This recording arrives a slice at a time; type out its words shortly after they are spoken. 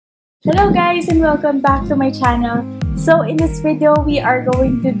Hello guys and welcome back to my channel. So in this video, we are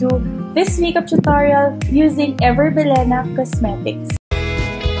going to do this makeup tutorial using Bilena cosmetics.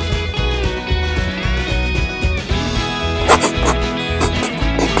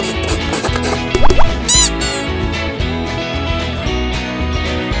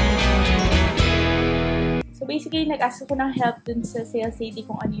 So basically, nag-ask ko ng help dun sa sales lady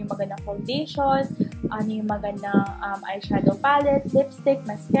kung ano yung magandang foundation, ano yung magandang eyeshadow palette, lipstick,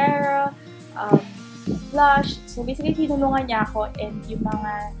 mascara, blush. So basically, tinulungan niya ako and yung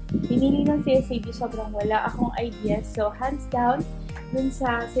mga pinili ng sales lady, sobrang wala akong ideas. So hands down, dun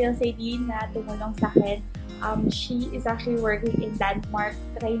sa sales lady na tumulong sa akin, she is actually working in Landmark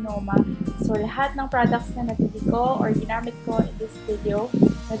Trinoma. So lahat ng products na nabili ko or ginamit ko in this video,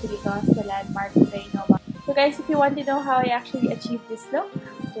 nabili ko sa Landmark Trinoma. So guys, if you want to know how I actually achieved this look,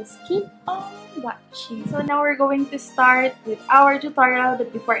 just keep on watching. So now we're going to start with our tutorial. But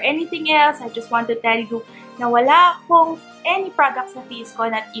before anything else, I just want to tell you na wala akong any products sa face ko,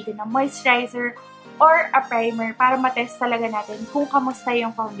 not even a moisturizer or a primer, para matest talaga natin kung kamusta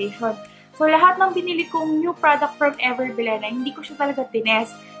yung foundation. So lahat ng binili kong new product from Bilena, hindi ko siya talaga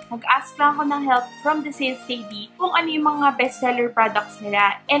tinest. Nag-ask lang ako ng help from the sales lady kung ano yung mga bestseller products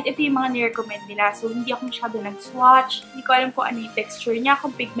nila. And ito yung mga ni-recommend nila. So, hindi ako masyado nag-swatch. Hindi ko alam kung ano yung texture niya,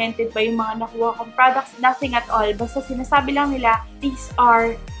 kung pigmented ba yung mga nakuha kong products. Nothing at all. Basta sinasabi lang nila, these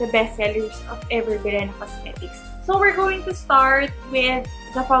are the bestsellers of Bilena Cosmetics. So, we're going to start with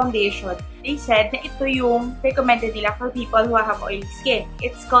the foundation. They said na ito yung recommended nila for people who have oily skin.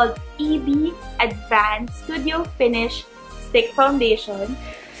 It's called EB Advanced Studio Finish Stick Foundation.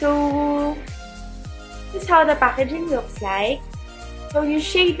 So, this is how the packaging looks like. So, yung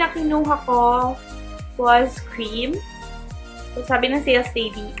shade na kinuha ko was cream. So, sabi ng sales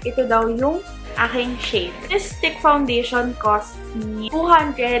lady, ito daw yung aking shade. This stick foundation costs me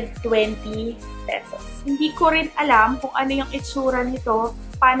 220 pesos. Hindi ko rin alam kung ano yung itsura nito,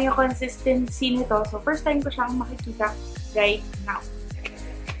 paano yung consistency nito. So, first time ko siyang makikita right now.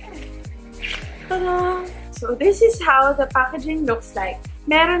 Tada! So, this is how the packaging looks like.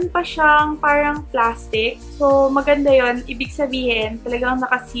 Meron pa siyang parang plastic. So, maganda yon. Ibig sabihin, talagang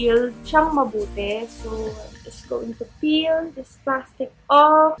nakasealed siyang mabuti. So, I'm just going to peel this plastic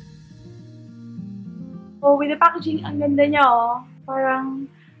off. So, with the packaging, ang ganda niya, oh. Parang,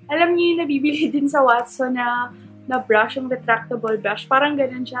 alam niyo yung nabibili din sa Watson na brush, yung retractable brush. Parang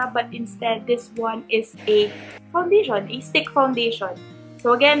ganun siya. But instead, this one is a foundation, a stick foundation.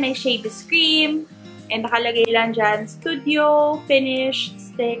 So, again, my shade is cream. And nakalagay lang dyan, Studio Finish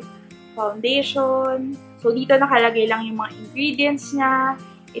Stick Foundation. So, dito nakalagay lang yung mga ingredients niya.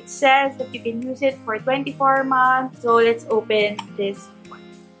 It says that you can use it for 24 months. So, let's open this one.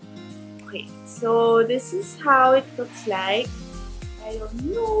 Okay, so this is how it looks like. I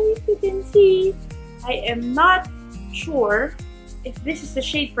don't know if you can see. I am not sure if this is the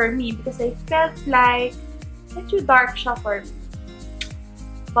shade for me because I felt like it's too dark siya for me.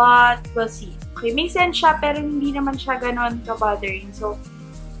 But, we'll see. Okay, may scent siya, pero hindi naman siya ganon ka-bothering. So,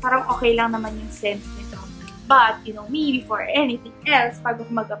 parang okay lang naman yung scent nito. But, you know me, before anything else, pag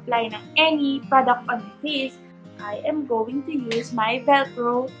mag-apply ng any product on my face, I am going to use my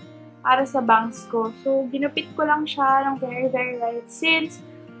Velcro para sa bangs ko. So, ginupit ko lang siya ng very, very light since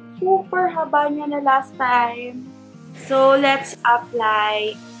super haba niya na last time. So, let's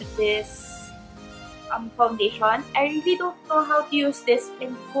apply this foundation. I really don't know how to use this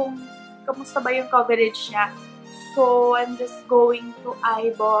and kung kamusta ba yung coverage niya. So, I'm just going to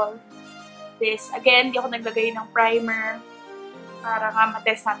eyeball this. Again, hindi ako naglagay ng primer para nga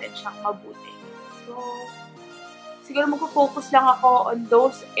matest natin siyang mabuti. So, siguro magpo-focus lang ako on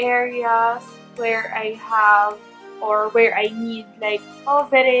those areas where I have or where I need like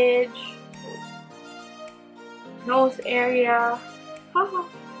coverage. Nose area.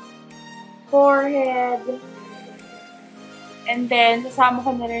 Forehead. And then, sasama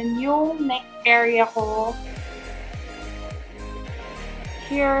ko na rin yung neck area ko.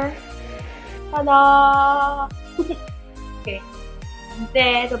 Here. Tada! Okay. And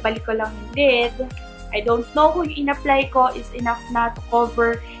then, babalik ko lang yung lid. I don't know kung yung in-apply ko is enough na to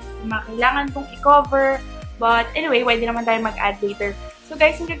cover yung mga kailangan kong i-cover. But anyway, pwede naman tayo mag-add later. So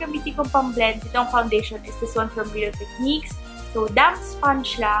guys, yung gagamitin kong pang-blend itong foundation is this one from Real Techniques. So, damp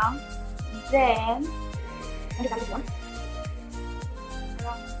sponge lang. And then, ano sa this one?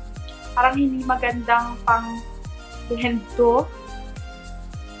 Parang hindi magandang pang-blend to.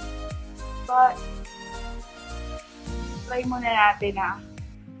 But, try muna natin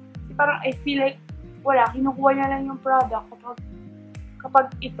Kasi parang I feel like, wala, kinukuha niya lang yung product kapag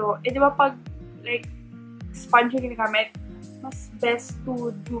ito. Eh, di ba pag, like, sponge yung ginagamit, mas best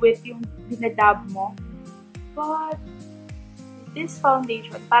to do it yung dinadab mo. But, this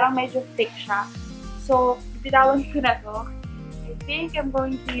foundation, parang medyo thick siya. So, bitawan ko na to. I think I'm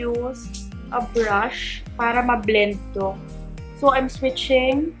going to use a brush para ma-blend to. So, I'm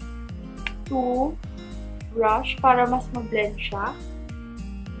switching to brush para mas ma-blend siya.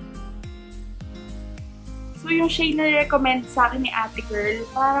 So, yung shade na recommend sa akin ni Ate Girl,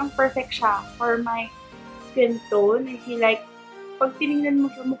 parang perfect siya for my skin tone. I feel like, pag tinignan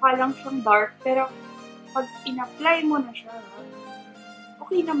mo siya, mukha lang siyang dark. Pero, pag in-apply mo na siya,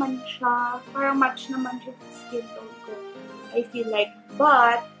 okay naman siya. Parang match naman siya sa skin tone ko. I feel like,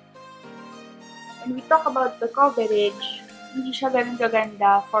 but, when we talk about the coverage, hindi siya ganun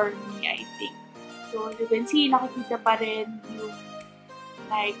kaganda for me, I think. So, as you can see, nakikita pa rin yung,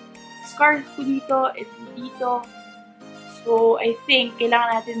 like, scars ko dito and dito. So, I think,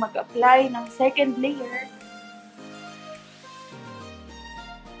 kailangan natin mag-apply ng second layer.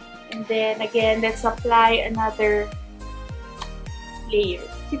 And then, again, let's apply another layer.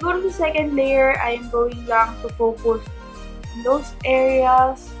 Siguro sa second layer, I am going lang to focus on those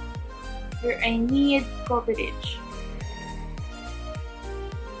areas where I need coverage.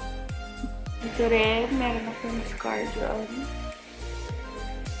 Ito rin, meron akong scar dyan.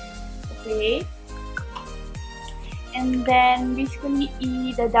 Okay. And then, basically,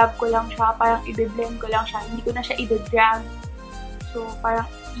 i-dab ko lang siya. Parang i-blend ko lang siya. Hindi ko na siya i-drag. So, parang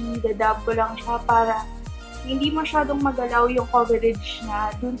i-dab ko lang siya para hindi masyadong magalaw yung coverage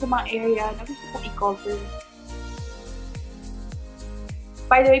na dun sa mga area na gusto kong i-cover.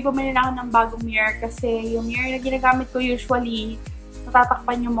 By the way, bumili na ako ng bagong mirror kasi yung mirror na ginagamit ko usually,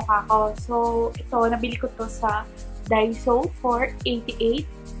 natatakpan yung mukha ko. So, ito, nabili ko to sa Daiso for 88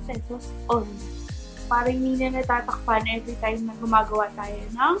 pesos only. Para hindi na natatakpan every time na gumagawa tayo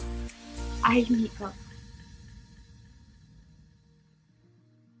ng eye makeup.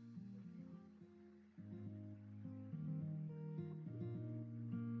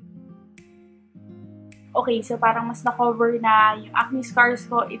 Okay, so parang mas na-cover na yung acne scars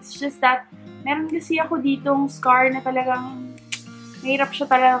ko. It's just that, meron kasi ako ditong scar na talagang mahirap siya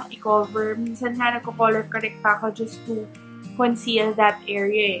talagang i-cover. Minsan nga nagko-color correct pa ako just to conceal that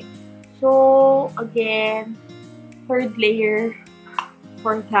area. So, again, third layer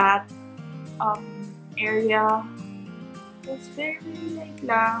for that area. It's very light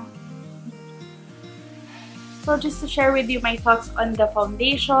lang. So, just to share with you my thoughts on the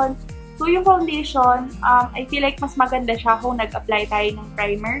foundation. So, yung foundation, I feel like mas maganda siya kung nag-apply tayo ng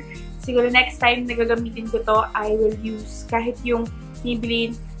primer. Siguro next time na gagamitin ko to, I will use kahit yung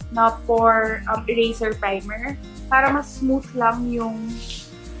Maybelline na for eraser primer para mas smooth lang yung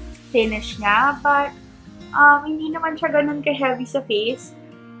finish niya. But, hindi naman siya ganun ka-heavy sa face.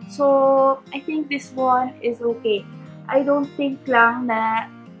 So, I think this one is okay. I don't think lang na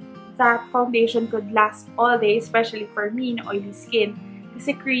that foundation could last all day, especially for me na oily skin.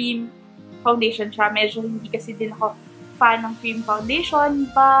 Kasi cream foundation siya. Medyo hindi kasi din ako fan ng cream foundation.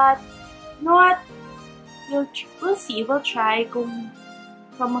 But, you know what? We'll see. We'll try kung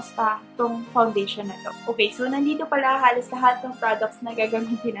kamusta tong foundation na to. Okay, so nandito pala halos lahat ng products na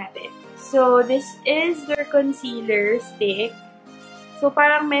gagamitin natin. So, this is their concealer stick. So,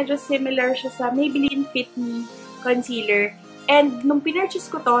 parang medyo similar siya sa Maybelline Fit Me concealer. And, nung pinurchase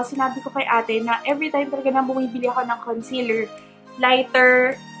ko to, sinabi ko kay ate na every time talaga na bumibili ako ng concealer,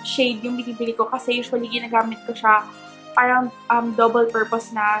 lighter shade yung binibili ko kasi usually ginagamit ko siya parang double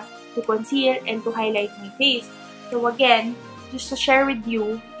purpose na to conceal and to highlight my face. So again, just to share with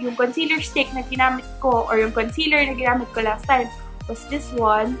you, yung concealer stick na ginamit ko or yung concealer na ginamit ko last time was this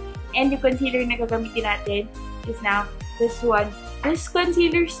one, and yung concealer na gagamitin natin is now this one. This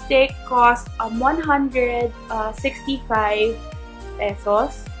concealer stick cost 165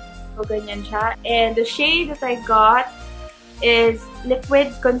 pesos. So ganyan siya. And the shade that I got is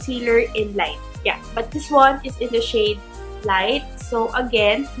liquid concealer in light. Yeah, but this one is in the shade light. So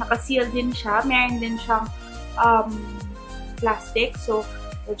again, naka-seal din siya. Meron din siyang plastic. So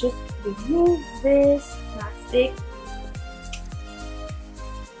we'll just remove this plastic.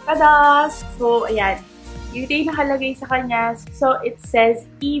 Tada! So ayan. Yung yung nakalagay sa kanya. So it says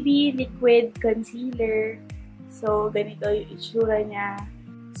EV Liquid Concealer. So ganito yung itsura niya.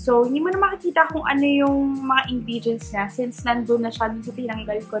 So, hindi mo na makikita kung ano yung mga ingredients niya since nandun na siya dun sa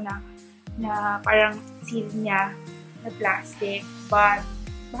tinanggal ko na parang seal niya na plastic. But,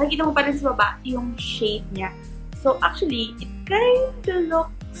 makikita mo pa rin sa baba yung shade niya. So, actually, it kinda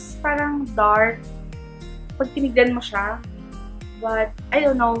looks parang dark pag tinignan mo siya. But, I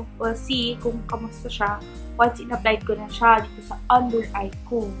don't know. We'll see kung kamusta siya once in-applied ko na siya dito sa under eye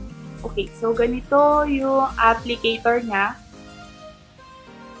ko. Okay, so ganito yung applicator niya.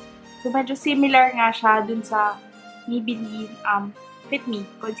 So, medyo similar nga siya dun sa Maybelline Fit Me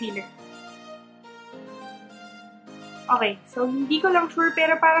Concealer. Okay, so hindi ko lang sure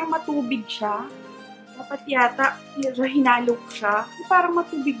pero parang matubig siya. Dapat yata, medyo hinalo ko siya. Parang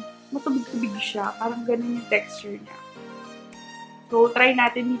matubig siya. Parang ganun yung texture niya. So, try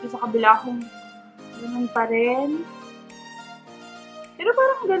natin dito sa kabila kung ganun pa rin. Pero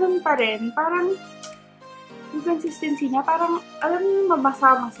parang ganun pa rin. Parang yung consistency niya, parang, alam niyo,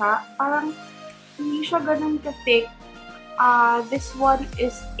 mabasa-masa. Parang hindi siya ganun ka-thick. This one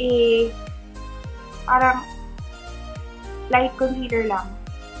is a parang light concealer lang.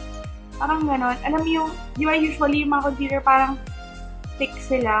 Parang ganon. Alam mo yung, di ba usually yung mga concealer parang thick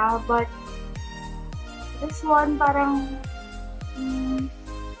sila, but this one parang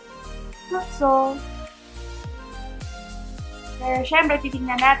not so. Pero syempre,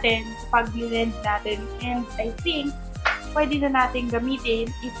 titingnan natin sa pag-blend natin. And I think, pwede na natin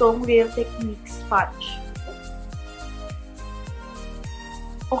gamitin itong Real Technique sponge.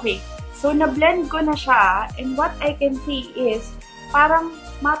 Okay. So, na-blend ko na siya. And what I can see is, parang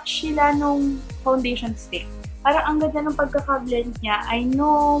match sila nung foundation stick. Parang ang ganda ng pagkaka-blend niya. I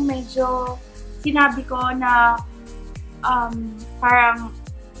know, medyo sinabi ko na parang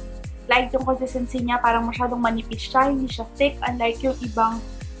like yung consistency niya, parang masyadong manipis siya, hindi siya thick, unlike yung ibang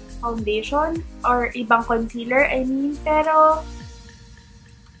foundation or ibang concealer, I mean. Pero,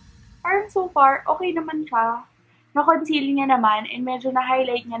 parang so far, okay naman siya. Na-conceal niya naman, and medyo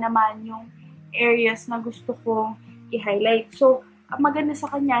na-highlight niya naman yung areas na gusto kong i-highlight. So, ang maganda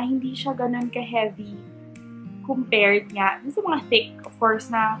sa kanya, hindi siya ganun ka-heavy compared niya sa mga thick, of course,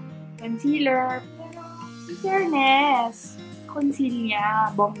 na concealer. Pero, in fairness, conceal niya,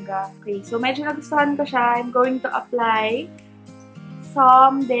 bongga. Okay, so medyo nagustuhan ko siya. I'm going to apply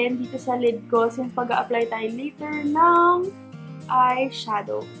some then dito sa lid ko since mag-a-apply tayo later ng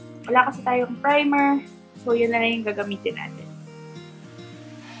eyeshadow. Wala kasi tayong primer, so yun na lang yung gagamitin natin.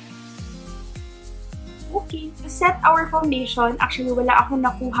 Okay, to set our foundation, actually wala akong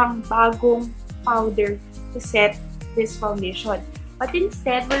nakuhang bagong powder to set this foundation. But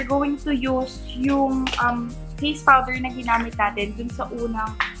instead, we're going to use yung face powder na ginamit natin dun sa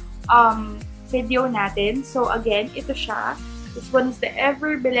unang video natin. So again, ito siya. This one is the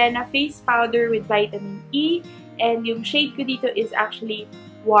Ever Bilena face powder with vitamin E. And yung shade ko dito is actually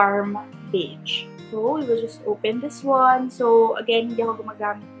warm beige. So we will just open this one. So again, hindi ako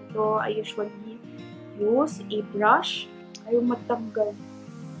gumagamit nito. I usually use a brush. Ayaw matanggal.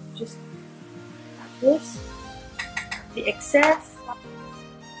 Just like this. The excess.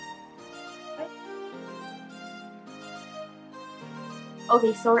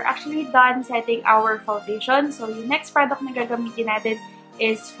 Okay, so we're actually done setting our foundation. So, yung next product na gagamitin natin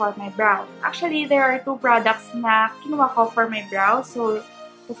is for my brow. Actually, there are two products na kinuha ko for my brow. So,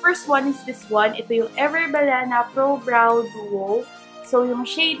 the first one is this one. Ito yung Ever Bilena Pro Brow Duo. So, yung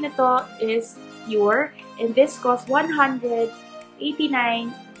shade nito is Pure. And this costs 189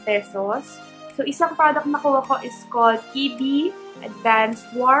 pesos. So, isang product na kuha ko is called EB Advanced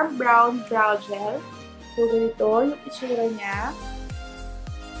Warm Brown Brow Gel. So, ganito yung itsura niya.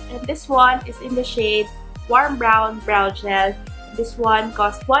 And this one is in the shade Warm Brown Brow Gel. This one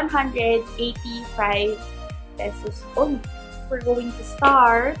costs 185 pesos only. We're going to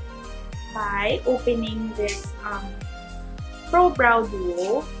start by opening this Pro Brow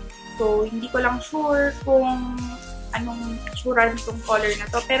Duo. So, hindi ko lang sure kung anong itsura nitong color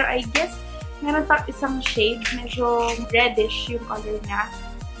na to. Pero I guess, meron pa isang shade. Medyo reddish yung color niya.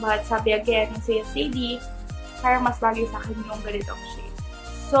 But sabi again, yung CSAD, parang mas bagay sa akin yung ganitong shade.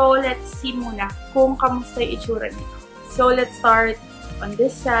 So, let's see muna kung kamusta yung itsura nito. So, let's start on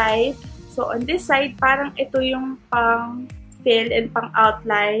this side. So, on this side, parang ito yung pang-fill and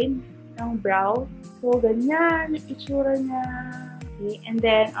pang-outline ng brow. So, ganyan yung itsura niya. Okay, and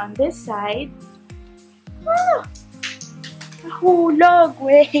then, on this side, nahulog!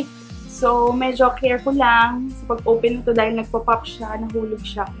 Wait! So, medyo careful lang sa pag-open nito dahil nagpo-pop siya, nahulog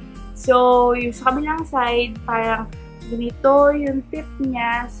siya. So, yung sa kabilang side, parang ganito yung tip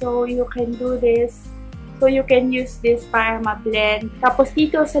niya. So, you can do this. So, you can use this para ma-blend. Tapos,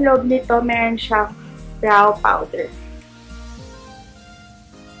 dito sa loob nito, meron siyang brow powder.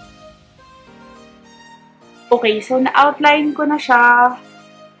 Okay, so na-outline ko na siya.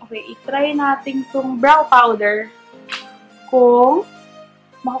 Okay, i-try natin itong brow powder kung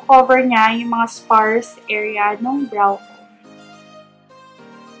makakover niya yung mga sparse area ng brow ko.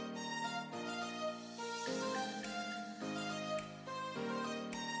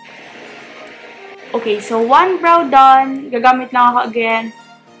 Okay, so one brow done. Gagamit lang ako again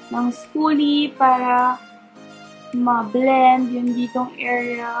ng spoolie para ma-blend yung ditong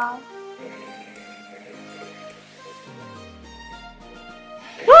area.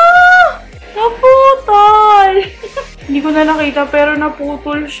 Ah! Naputol! Hindi ko na nakita pero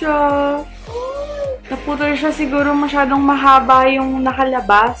naputol siya. Naputol siya, siguro masyadong mahaba yung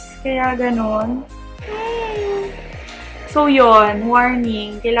nakalabas. Kaya ganon. So, yon,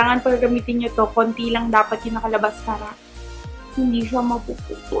 warning. Kailangan pag gamitin nyo to, konti lang dapat yung nakalabas para hindi siya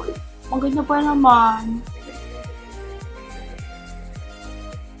mapuputol. Maganda pa naman.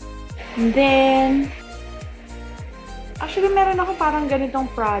 And then, actually, meron ako parang ganitong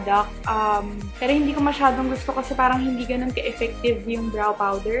product. Pero hindi ko masyadong gusto kasi parang hindi ganun ka-effective yung brow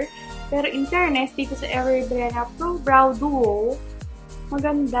powder. Pero in fairness, dito sa Bilena Pro Brow Duo,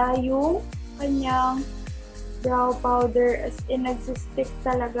 maganda yung kanyang brow powder, as in nagsistick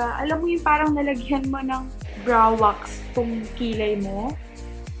talaga. Alam mo yung parang nalagyan mo ng brow wax tong kilay mo.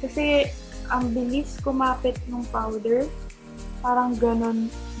 Kasi ang bilis kumapit ng powder. Parang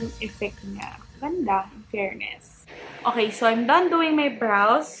ganun yung effect niya. Ganda, in fairness. Okay, so I'm done doing my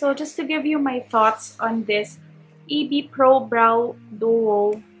brows. So just to give you my thoughts on this Pro Brow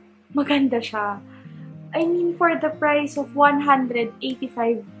Duo, maganda siya. I mean, for the price of 185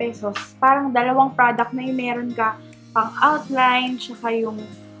 pesos, parang dalawang product na yung meron ka pang outline, tsaka yung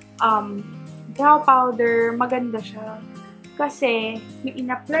brow powder, maganda siya. Kasi, yung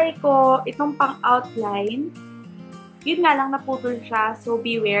in-apply ko, itong pang outline, yun nga lang naputol siya, so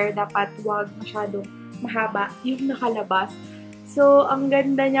beware, dapat wag masyadong mahaba yung nakalabas. So, ang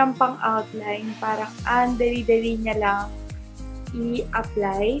ganda niyang pang outline, parang ang dali-dali niya lang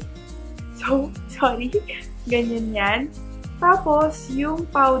i-apply. So, sorry. Ganyan yan. Tapos, yung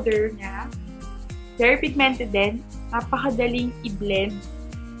powder niya, very pigmented din. Napakadaling i-blend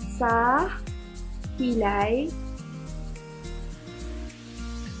sa kilay.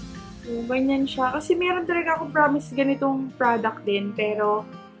 So, ganyan siya. Kasi meron talaga akong promise ganitong product din, pero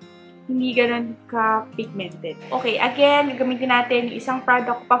hindi ganun ka-pigmented. Okay, again, gamitin natin yung isang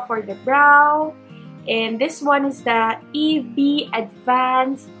product pa for the brow. And this one is the EB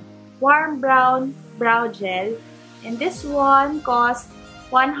Advanced Warm Brown Brow Gel. And this one cost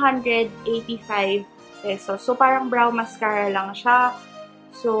 185 pesos. So, parang brow mascara lang siya.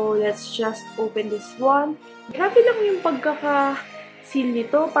 So, let's just open this one. Grabe lang yung pagkaka-seal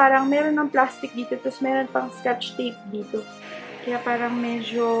nito. Parang meron ng plastic dito, tapos meron pang scotch tape dito. Kaya parang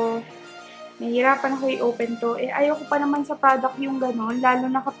medyo nahihirapan ako i-open to. Eh, ayoko pa naman sa product yung gano'n. Lalo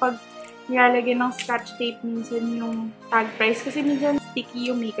na kapag nilalagyan ng scotch tape minsan yung tag price. Kasi minsan sticky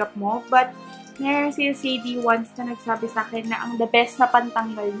yung makeup mo. But, meron si CD once na nagsabi sa akin na ang the best na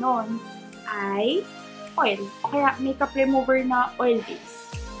pantanggal nun ay oil. O kaya makeup remover na oil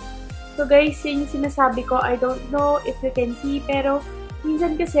base. So guys, yun yung sinasabi ko. I don't know if you can see. Pero,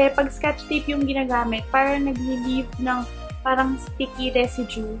 minsan kasi pag scotch tape yung ginagamit, parang nag-leave ng parang sticky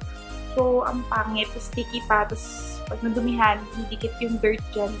residue. So, ang pangit. Sticky pa. Tapos, pag nadumihan, didikit yung dirt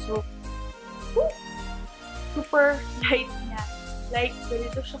dyan. So, super light niya. Like,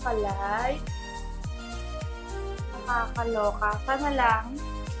 ganito siya ka-light. Nakakaloka. Sana lang,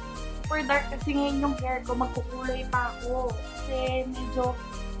 super dark kasi ngayon yung hair ko, magkukulay pa ako. Kasi medyo,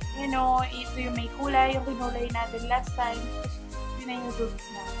 you know, ito yung may kulay, yung kinulay natin last time. Tapos, yun na yung roots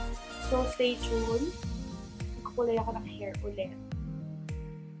na. So, stay tuned. Magkukulay ako ng hair ulit.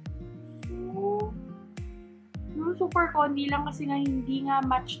 So, super konti lang kasi nga hindi nga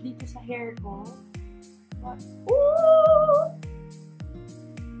match dito sa hair ko. But, ooh!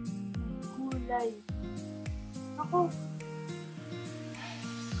 Kulay. Ako.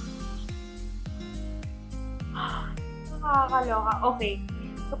 Nakakaloka. Okay.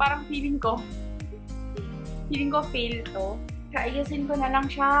 So, parang feeling ko fail to. Kaayusin ko na lang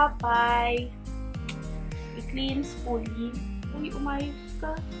siya by i-cleanse fully. Uy, umayos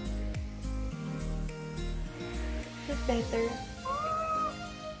ka. Just better.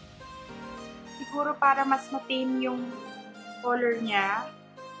 Siguro para mas matame yung color niya.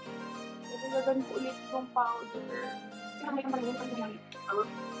 Lagyan ko ulit itong powder.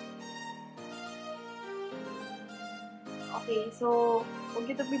 Okay, so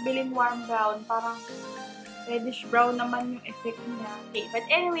huwag ito bibilin warm brown. Parang reddish brown naman yung effect niya. Okay, but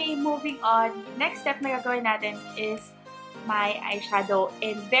anyway, moving on. Next step na gagawin natin is my eyeshadow.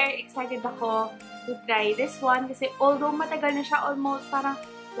 And very excited ako to try this one. Kasi although matagal na siya, almost parang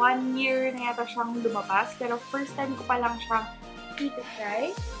 1 year na yata siyang lumabas. Pero first time ko pa lang siyang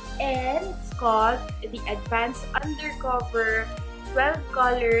i-try. And it's called the Advanced Undercover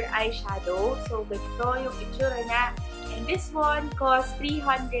 12-Color Eyeshadow. So, ganito yung itsura niya. And this one costs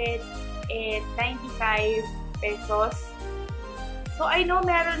 395 pesos. So, I know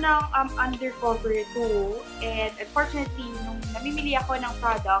meron ng undercover too. And unfortunately, nung namimili ako ng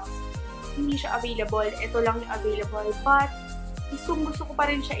products, hindi siya available. Ito lang yung available. But, gusto ko pa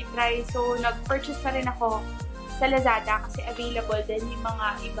rin siya i-try. So, nag-purchase na rin ako sa Lazada kasi available din yung mga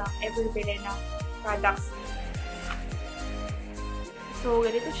ibang Bilena products. So,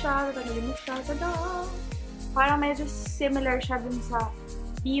 ganito siya. Tatanggalin mo siya. Tada! Parang medyo similar siya dun sa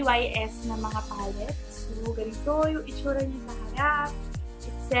BYS na mga palettes. So, ganito yung itsura niya sa harap.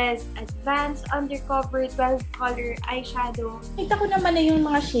 It says, Advanced Undercover 12 Color Eyeshadow. Kita ko naman na yung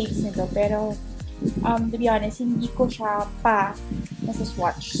mga shades nito, pero to be honest, hindi ko siya pa nasa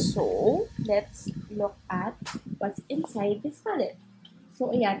swatch. So, let's look at what's inside this palette.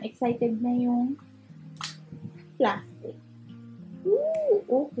 So, ayan, excited na yung plastic. Ooh,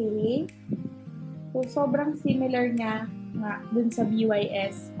 okay. So, sobrang similar niya nga dun sa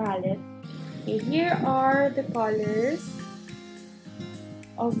BYS palette. Okay, here are the colors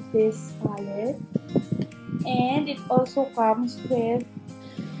of this palette. And it also comes with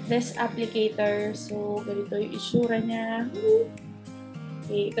this applicator. So, ganito yung itsura niya.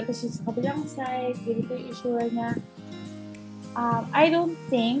 Okay, tapos sa kabilang side, ganito yung itsura niya. I don't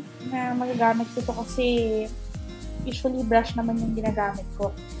think na magagamit ko to kasi usually brush naman yung ginagamit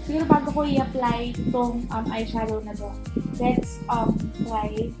ko. Pero bago ko i-apply itong eyeshadow na to, let's try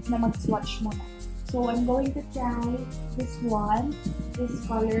na mag-swatch muna. So, I'm going to try this one, this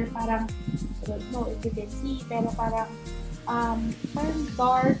color, parang, I don't know if you can see, pero parang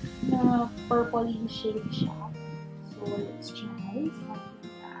dark na purpley shade siya. So, let's try.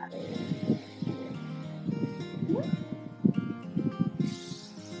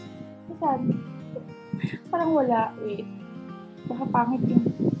 Parang wala. Wait. Baka pangit yung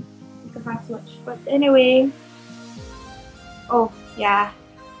kakaswatch. But anyway. Oh, yeah.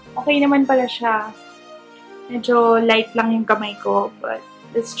 Okay naman pala siya. Medyo light lang yung kamay ko. But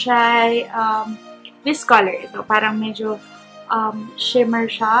let's try this color. Ito. Parang medyo shimmer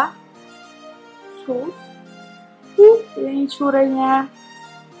siya. So, yung itsura niya.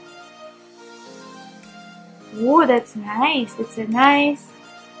 Oh, that's nice. That's a nice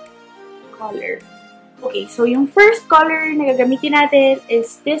color. Okay, so yung first color na gagamitin natin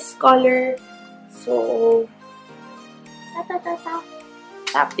is this color. So,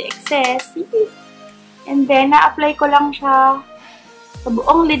 tap the excess. And then, na-apply ko lang siya sa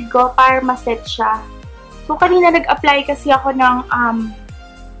buong lid ko para ma-set siya. So, kanina nag-apply kasi ako ng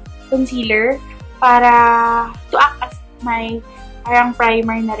concealer para to act as my parang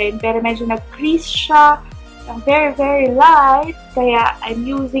primer na rin. Pero medyo nag-crease siya. Very, very light. Kaya, I'm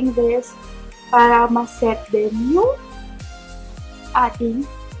using this para ma-set din yung ating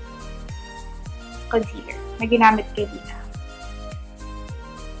concealer na ginamit kanina.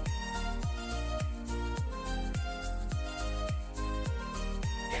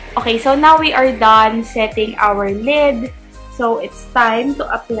 Okay, so now we are done setting our lid. So, it's time to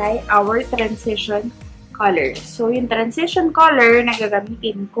apply our transition color. So, yung transition color na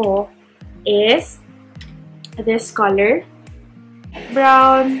gagamitin ko is this color.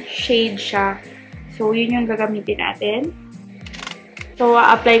 Brown shade siya. So, yun yung gagamitin natin. So,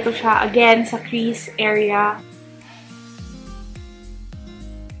 apply ko siya again sa crease area.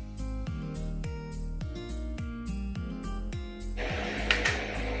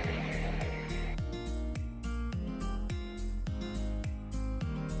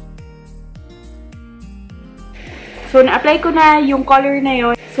 So, na-apply ko na yung color na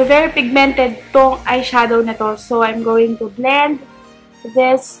yun. So, very pigmented tong eyeshadow na to. So, I'm going to blend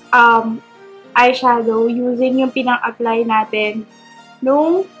this eyeshadow using yung pinang-apply natin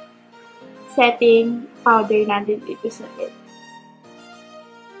nung setting powder natin dito sa lid.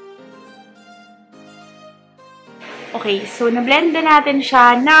 Okay, so na-blend na natin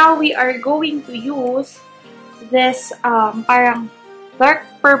siya. Now, we are going to use this parang dark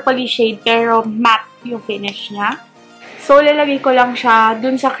purpley shade pero matte yung finish niya. So, lalagay ko lang siya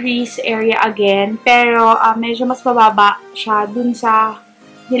dun sa crease area again. Pero, medyo mas mababa siya dun sa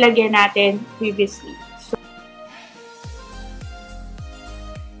nilagyan natin previously. So,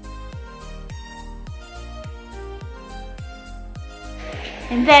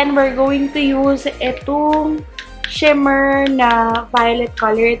 and then, we're going to use itong shimmer na violet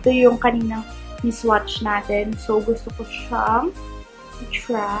color. Ito yung kaninang ni-swatch natin. So, gusto ko siyang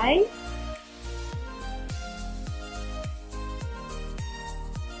i-try.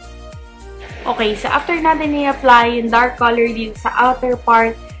 Okay, so after natin i-apply yung dark color dito sa outer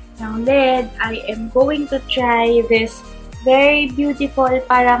part ng lid, I am going to try this very beautiful,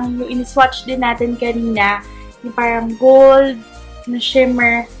 parang yung in-swatch din natin kanina, yung parang gold na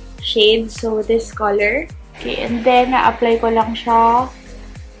shimmer shade. So, this color. Okay, and then, na-apply ko lang siya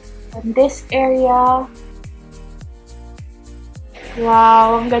on this area.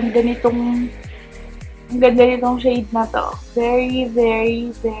 Wow, ang ganda nitong shade na to. Very, very,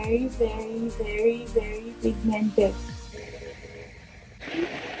 very, very, very, very pigmented.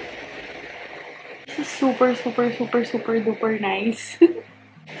 This is super, super, super, super duper nice.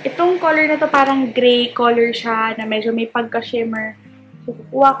 Itong color na to parang gray color siya na medyo may pagka-shimmer. So,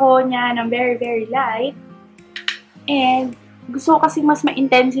 kukuha ko niya ng very, very light. And gusto ko kasi mas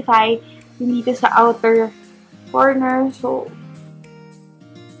ma-intensify yung dito sa outer corner. So,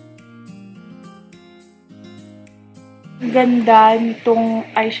 ganda nitong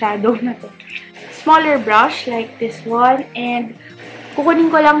eyeshadow na to. Smaller brush like this one. And kukunin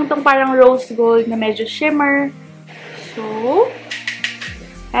ko lang itong parang rose gold na medyo shimmer. So,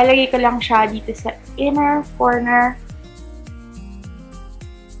 lalagay ko lang siya dito sa inner corner.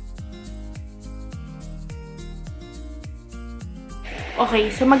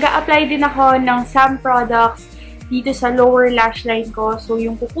 Okay, so mag-a-apply din ako ng some products dito sa lower lash line ko. So,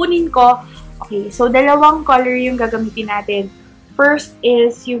 yung kukunin ko, okay, so dalawang color yung gagamitin natin. First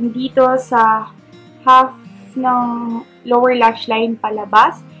is yung dito sa half ng lower lash line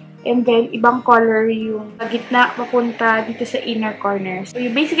palabas. And then, ibang color yung gitna papunta dito sa inner corner. So,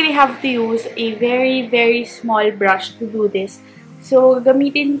 you basically have to use a very, very small brush to do this. So,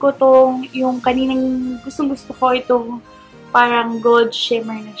 gamitin ko tong yung kaninang gustong-gusto ko itong parang gold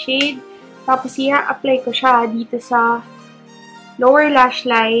shimmer na shade. Tapos, i-apply ko siya dito sa lower lash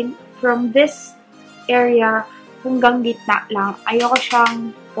line from this area hanggang gitna lang. Ayoko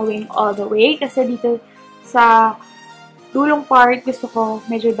siyang gawing all the way kasi dito sa dulong part, gusto ko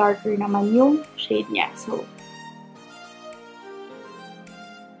medyo darker naman yung shade niya. So,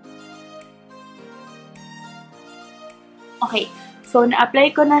 okay. So,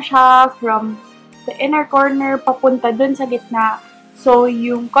 na-apply ko na siya from the inner corner papunta dun sa gitna. So,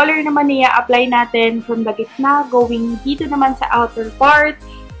 yung color naman niya apply natin from the gitna going dito naman sa outer part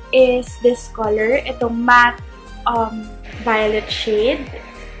is this color. Itong matte violet shade.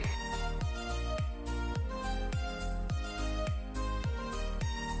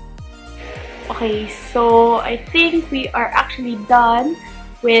 Okay, so I think we are actually done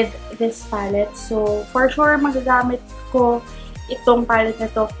with this palette. So, for sure, magagamit ko itong palette na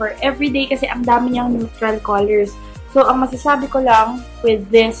to for everyday kasi ang dami niyang neutral colors. So, ang masasabi ko lang with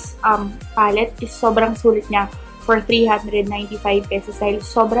this palette is sobrang sulit niya for 395 pesos dahil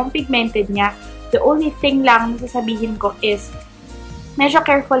sobrang pigmented niya. The only thing lang na sasabihin ko is medyo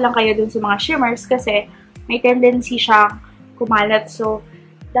careful lang kayo dun sa mga shimmers kasi may tendency siyang kumalat. So,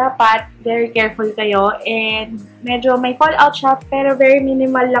 dapat very careful kayo and medyo may fallout siya pero very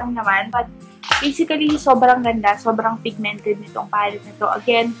minimal lang naman. But basically, sobrang ganda, sobrang pigmented nitong palette na to.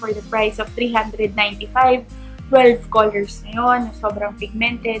 Again, for the price of 395, 12 colors na yun, sobrang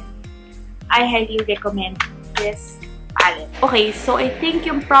pigmented. I highly recommend this palette. Okay, so I think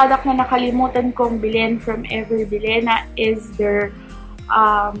yung product na nakalimutan kong bilhin from Bilena is their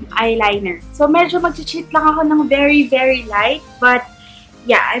eyeliner. So, medyo mag-cheat lang ako ng very, very light. But,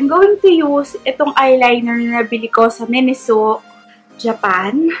 yeah, I'm going to use itong eyeliner na nabili ko sa Miniso,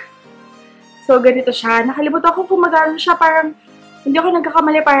 Japan. So, ganito siya. Nakalimutan ko kung magkano siya. Parang, hindi ako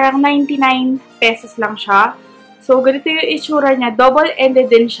nagkakamali, parang 99 pesos lang siya. So, ganito yung itsura niya. Double-ended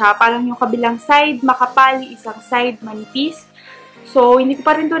din siya. Parang yung kabilang side, makapal. Isang side, manipis. So, hindi ko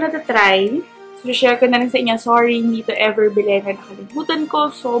pa rin ito natatry. So, share ko na rin sa inyo. Sorry, hindi ito Bilena. Nakalimutan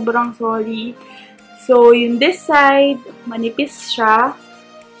ko. Sobrang sorry. So, yung this side, manipis siya.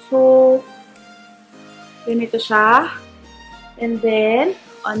 So, ganito siya. And then,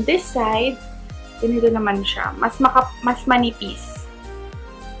 on this side, ganito naman siya. Mas manipis.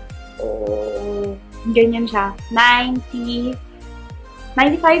 Oh, ganyan siya. 95,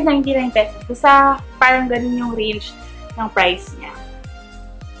 99 pesos. Basta parang ganun yung range ng price niya.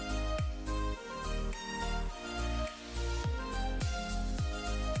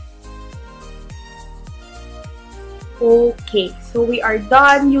 Okay, so we are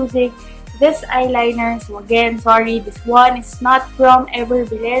done using this eyeliner. So again, sorry, this one is not from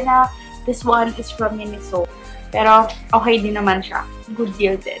Bilena. This one is from Miniso. Pero okay din naman siya. Good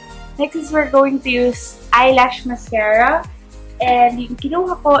deal din. Next is we're going to use eyelash mascara. And yung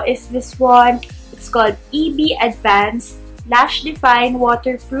kinuha ko is this one. It's called EB Advanced Lash Define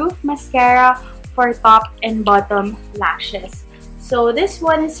Waterproof Mascara for top and bottom lashes. So this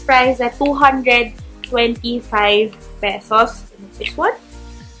one is priced at 225 pesos. This one.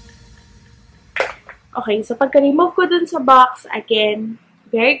 Okay, so pagka-remove ko dun sa box, again,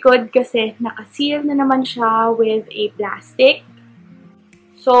 very good kasi naka-seal na naman siya with a plastic.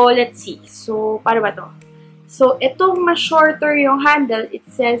 So, let's see. So, para ba to? So, itong mas shorter yung handle, it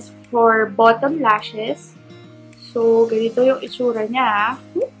says for bottom lashes. So, ganito yung itsura niya.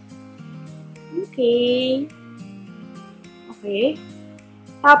 Okay. Okay.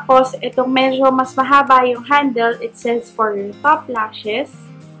 Tapos, itong medyo mas mahaba yung handle, it says for top lashes.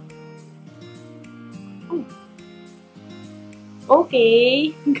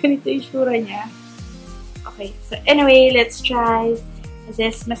 Okay. Ganito yung itsura niya. Okay. So, anyway, let's try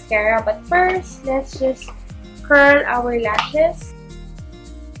this mascara. But first, let's just curl our lashes.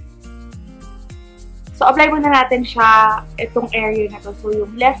 So, apply muna natin siya itong area na to. So,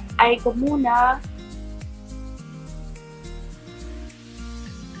 yung left eye ko muna.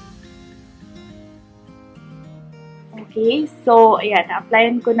 Okay. So, ayan.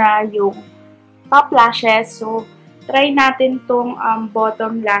 Applyan ko na yung top lashes. So, try natin tong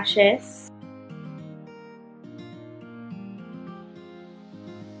bottom lashes.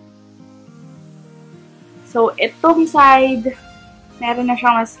 So, itong side, meron na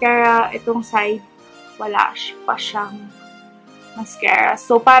siyang mascara. Itong side, wala pa siyang mascara.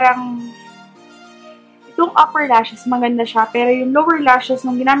 So, parang, itong upper lashes, maganda siya. Pero yung lower lashes,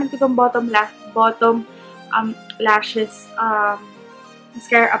 nung ginamit ko itong bottom lashes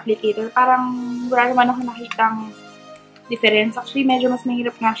mascara applicator, parang wala naman ako nakitang difference. Actually, medyo mas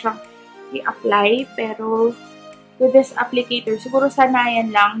mahirap nga siyang i-apply. Pero, with this applicator, siguro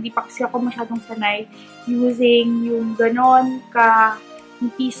sanayan lang. Hindi pa kasi ako masyadong sanay using yung ganon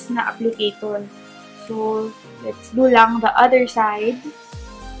ka-nipis na applicator. So, let's do lang the other side.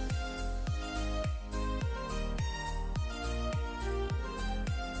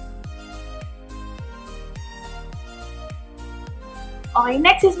 Okay,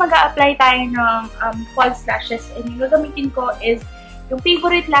 next is mag-a-apply tayo ng false lashes. And yung gagamitin ko is yung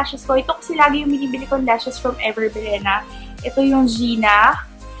favorite lashes ko. Ito kasi lagi yung binibili kong lashes from Bilena. Ito yung Gina.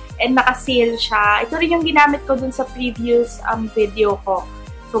 And naka-sale siya. Ito rin yung ginamit ko dun sa previous video ko.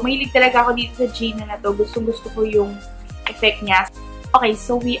 So, mahilig talaga ako dito sa Gina na to. Gusto ko yung effect niya. Okay,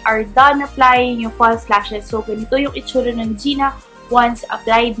 so we are done applying yung false lashes. So, ganito yung itsura ng Gina once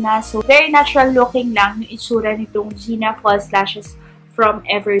applied na. So, very natural looking lang yung itsura nitong Gina false lashes from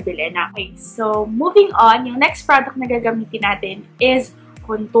Bilena. Okay, so moving on, yung next product na gagamitin natin is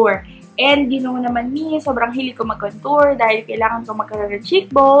contour. And you know naman me, sobrang hilig ko mag-contour dahil kailangan ko magkaroon ng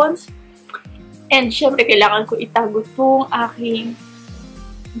cheekbones. And syempre, kailangan ko itago itong aking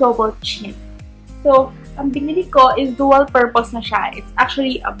double chin. So, ang binili ko is dual purpose na siya. It's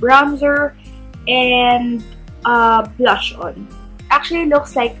actually a bronzer and a blush on. Actually,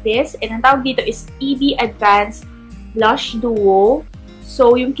 looks like this. And ang tawag dito is EB Advanced Blush Duo.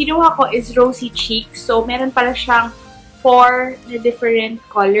 So, yung kinuha ko is Rosy Cheeks. So, meron pala siyang 4 na different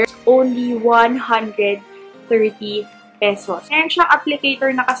colors. Only 130 pesos. Meron siyang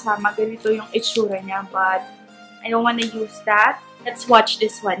applicator na kasama. Ganito yung itsura niya. But, I don't wanna use that. Let's watch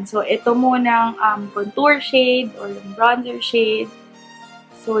this one. So, ito munang contour shade or yung bronzer shade.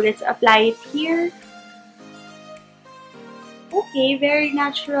 So, let's apply it here. Okay, very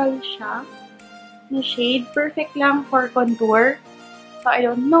natural siya na shade. Perfect lang for contour. So, I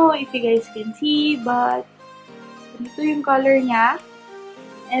don't know if you guys can see, but ito yung color niya.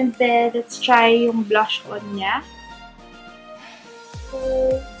 And then, let's try yung blush on niya. So,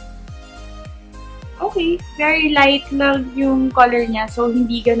 okay. Very light lang yung color niya. So,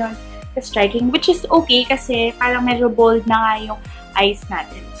 hindi ganon ka-striking. Which is okay kasi parang medyo bold na nga yung eyes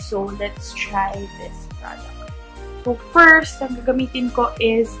natin. So, let's try this product. So, first, ang gagamitin ko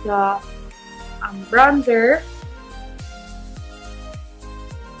is the bronzer.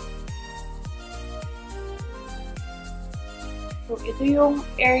 So, ito yung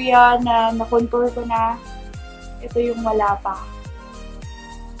area na na-contour ko na. Ito yung wala pa.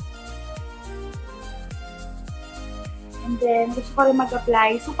 And then, gusto ko rin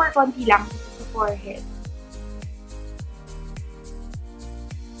mag-apply. Super konti lang sa forehead.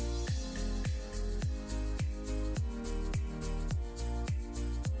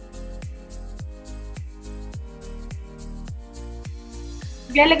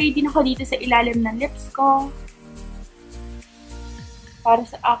 Maglalagay din ako dito sa ilalim ng lips ko. Para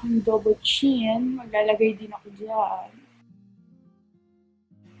sa aking double chin, maglalagay din ako dyan.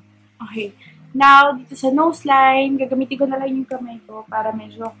 Okay. Now, dito sa nose line, gagamitin ko na lang yung kamay ko para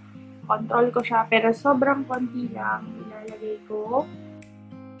medyo control ko siya. Pero sobrang konti lang ilalagay ko.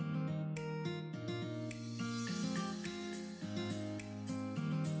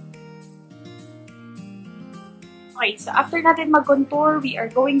 Okay, so after natin mag-contour, we are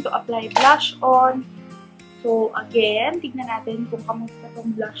going to apply blush on. So, again, tignan natin kung kamusta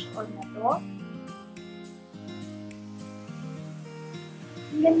tong blush on na to.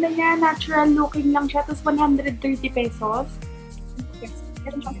 Ang ganda niya, natural looking lang siya. Tapos 130 pesos.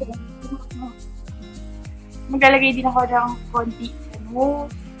 Maglalagay din ako ng konti sa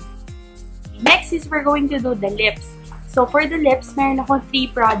nose. Next is we're going to do the lips. So for the lips, meron akong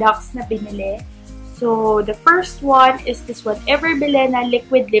 3 products na binili. So the first one is this one, Ever Bilena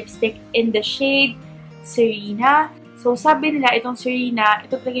Liquid Lipstick in the shade Serena. So sabi nila, itong Serena,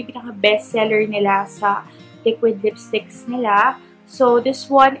 ito talaga yung pinaka-bestseller nila sa liquid lipsticks nila. So this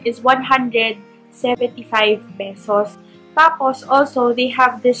one is 175 pesos. Tapos also, they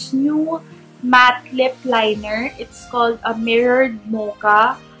have this new matte lip liner. It's called a Mirrored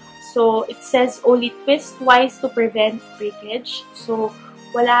Mocha. So, it says only twist twice to prevent breakage. So,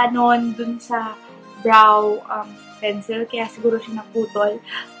 wala nun dun sa brow pencil. Kaya siguro siya naputol.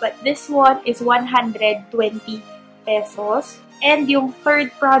 But this one is 120 pesos. And yung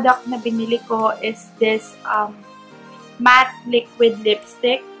third product na binili ko is this matte liquid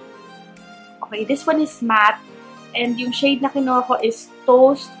lipstick. Okay, this one is matte. And yung shade na kinuha ko is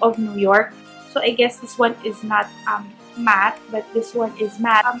Toast of New York. So, I guess this one is not matte, but this one is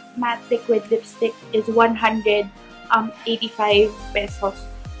matte. Matte liquid lipstick is 185 pesos.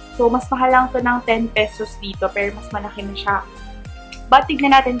 So, mas mahal lang to ng 10 pesos dito, pero mas malaki na siya. But,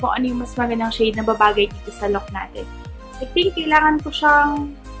 tignan natin kung ano yung mas magandang shade na babagay dito sa look natin. I think kailangan ko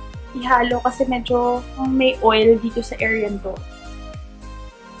siyang ihalo kasi medyo may oil dito sa area to.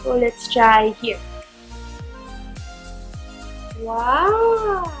 So, let's try here.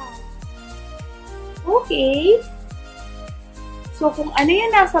 Wow! Okay. So, kung ano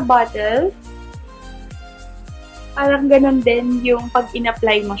yung nasa bottle, parang ganun din yung pag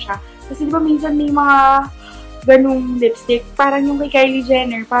in-apply mo siya. Kasi di ba minsan may mga ganung lipstick, parang yung kay Kylie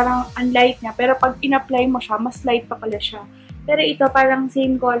Jenner, parang ang light niya. Pero pag in-apply mo siya, mas light pa pala siya. Pero ito, parang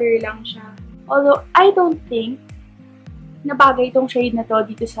same color lang siya. Although, I don't think na bagay itong shade na to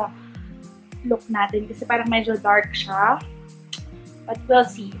dito sa look natin. Kasi parang medyo dark siya. But we'll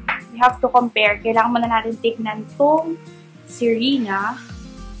see. We have to compare. Kailangan muna natin tignan itong Serena.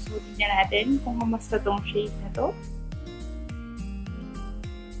 So, tignan natin kung kamusta itong shade na to.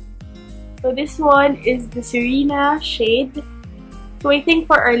 So, this one is the Serena shade. So, I think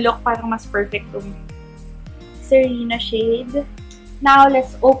for our look, parang mas perfect itong Serena shade. Now,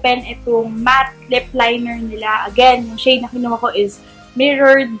 let's open itong matte lip liner nila. Again, yung shade na kinuha ko is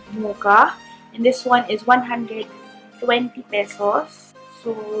Mirrored Mocha. And this one is 120 pesos.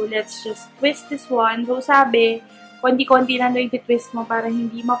 So, let's just twist this one. So, sabi, konti-konti lang yung twist mo para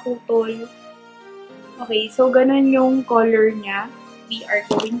hindi maputol. Okay, so ganun yung color niya. We are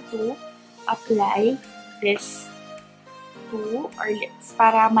going to apply this to our lips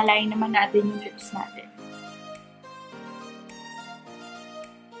para malay naman natin yung lips natin.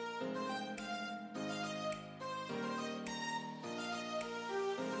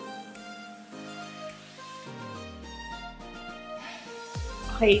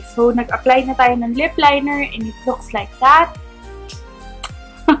 Okay, so nag-apply na tayo ng lip liner and it looks like that.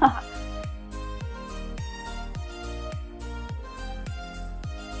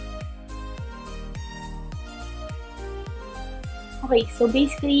 Okay, so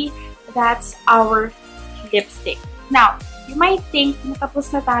basically, that's our lipstick. Now, you might think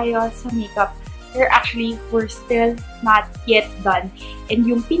natapos na tayo sa makeup. Pero actually, we're still not yet done. And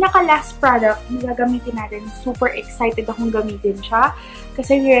yung pinaka-last product na gagamitin natin, super excited akong gamitin siya.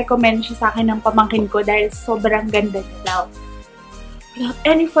 Kasi ni-recommend siya sa akin ng pamangkin ko dahil sobrang ganda niya daw. Without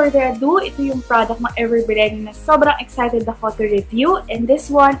any further ado, ito yung product ng Ever Bilena na sobrang excited ako to review. And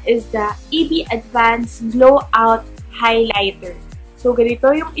this one is the EB Advanced Glow Out Highlighter. So, ganito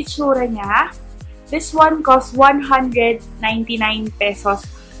yung itsura niya. This one costs 199 pesos.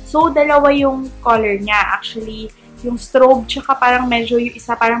 So, dalawa yung color niya. Actually, yung strobe, tsaka parang medyo, yung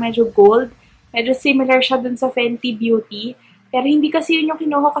isa parang medyo gold. Medyo similar siya dun sa Fenty Beauty. Pero hindi kasi yun yung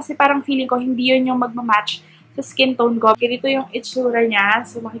kinuha kasi parang feeling ko hindi yun yung magmamatch sa skin tone ko. Ganito yung itsura niya.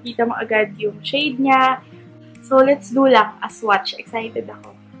 So, makikita mo agad yung shade niya. So, let's do lang a swatch. Excited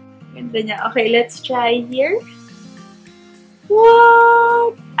ako. Ganda niya. Okay, let's try here.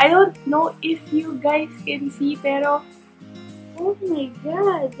 What? I don't know if you guys can see, pero oh my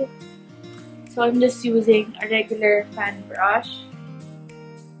god. So, I'm just using a regular fan brush.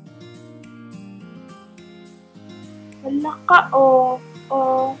 Wala ka, oh.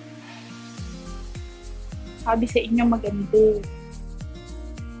 Oh. Sabi sa inyo maganda.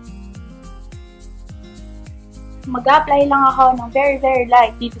 Mag-apply lang ako ng very, very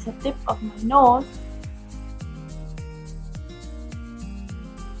light dito sa tip of my nose.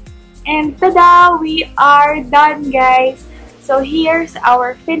 And tada! We are done, guys! So, here's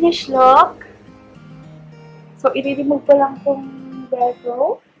our finished look. So, i-remove ko lang tong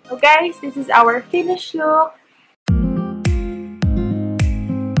Pro. So guys, this is our finished look.